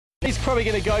He's probably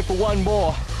going to go for one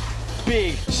more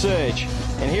big surge.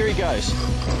 And here he goes.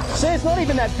 See, it's not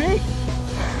even that big.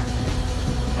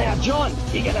 Now, John,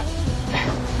 you're going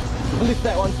to lift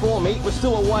that one for me. We're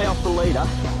still a way off the leader.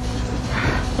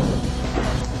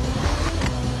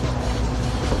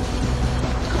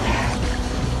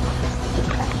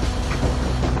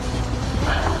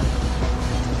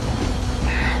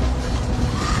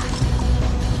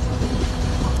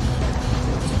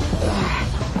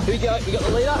 Here we go, we got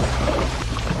the leader.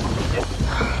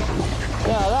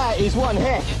 Now that is one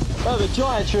heck of a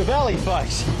giant Trevalley,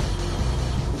 folks.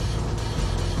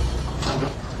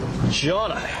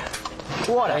 Jono,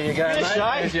 what a fish,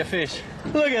 mate. There's your fish.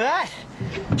 Look at that.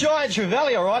 Giant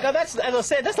Trevalley, all right. Now that's, as I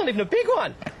said, that's not even a big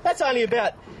one. That's only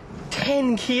about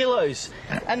 10 kilos.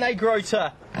 And they grow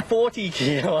to 40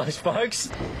 kilos, folks.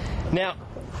 Now,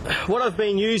 what I've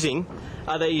been using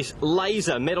are these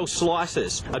Lazer metal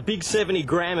slicers, a big 70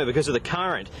 grammer because of the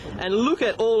current. And look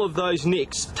at all of those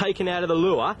nicks taken out of the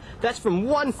lure. That's from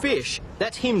one fish.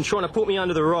 That's him trying to put me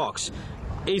under the rocks.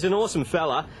 He's an awesome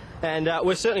fella, and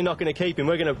we're certainly not going to keep him.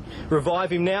 We're going to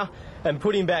revive him now and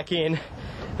put him back in.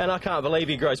 And I can't believe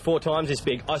he grows 4 times this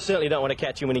big. I certainly don't want to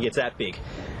catch him when he gets that big.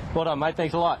 Well done, mate.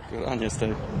 Thanks a lot. Good on you,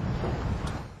 Steve.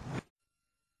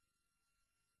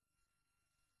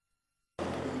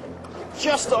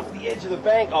 Just off the edge of the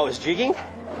bank, I was jigging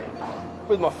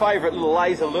with my favourite little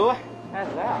laser lure.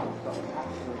 How's that?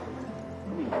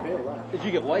 Did you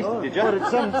get wasted, did you? What,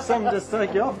 did some just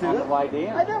take you off, did it? On the way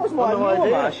down. Hey, that was my lure,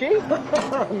 Marshy.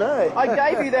 No. I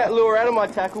gave you that lure out of my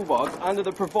tackle box under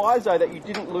the proviso that you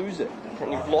didn't lose it,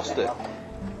 and you've lost it.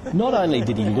 Not only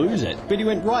did he lose it, but he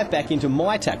went right back into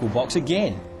my tackle box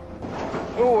again.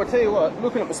 Oh, I tell you what,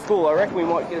 looking at my spool, I reckon we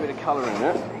might get a bit of colour in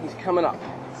it. He's coming up.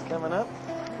 It's coming up.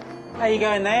 How you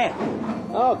going there?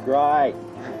 Oh, great.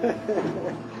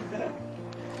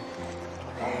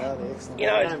 You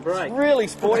know, it's really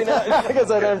sporty now.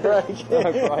 Because I don't break.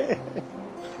 Oh, great.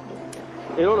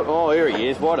 Oh, here he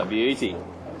is. What a beauty.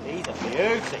 He's a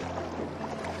beauty.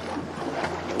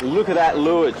 Look at that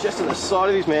lure just at the side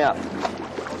of his mouth.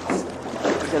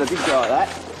 He's had a big go at that.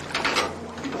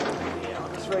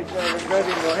 Just reach over and grab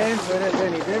him in your hand so I don't do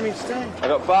any damage to him. I've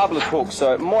got barbless hooks,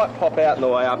 so it might pop out on the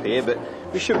way up here, but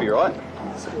we should be right.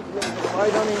 Just put a little bit of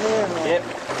weight on him there. And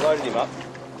Yep, loaded him up.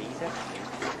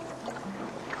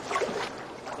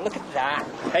 Look at that.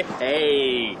 Hey,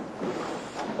 hey.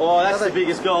 Oh, that's the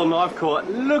biggest golden I've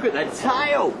caught. Look at the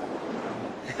tail.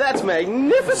 That's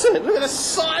magnificent. Look at the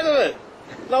size of it.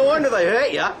 No wonder they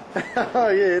hurt you. Oh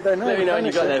yeah, they know. Let me know when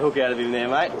you got that hook out of him there,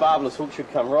 mate. Barbless hook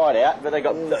should come right out, but they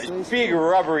got those big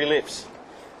rubbery lips.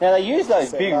 Now they use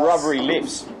those big rubbery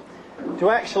lips to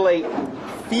actually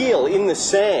feel in the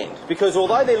sand, because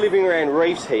although they're living around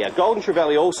reefs here, golden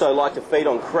trevally also like to feed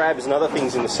on crabs and other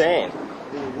things in the sand.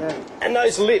 And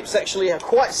those lips actually are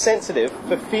quite sensitive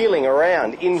for feeling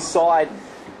around inside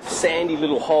sandy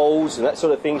little holes and that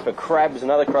sort of thing for crabs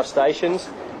and other crustaceans.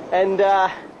 And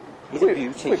He's a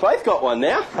beauty. We've both got one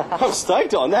now. I'm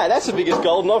stoked on that. That's the biggest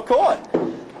golden I've caught.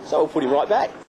 So we'll put him right back.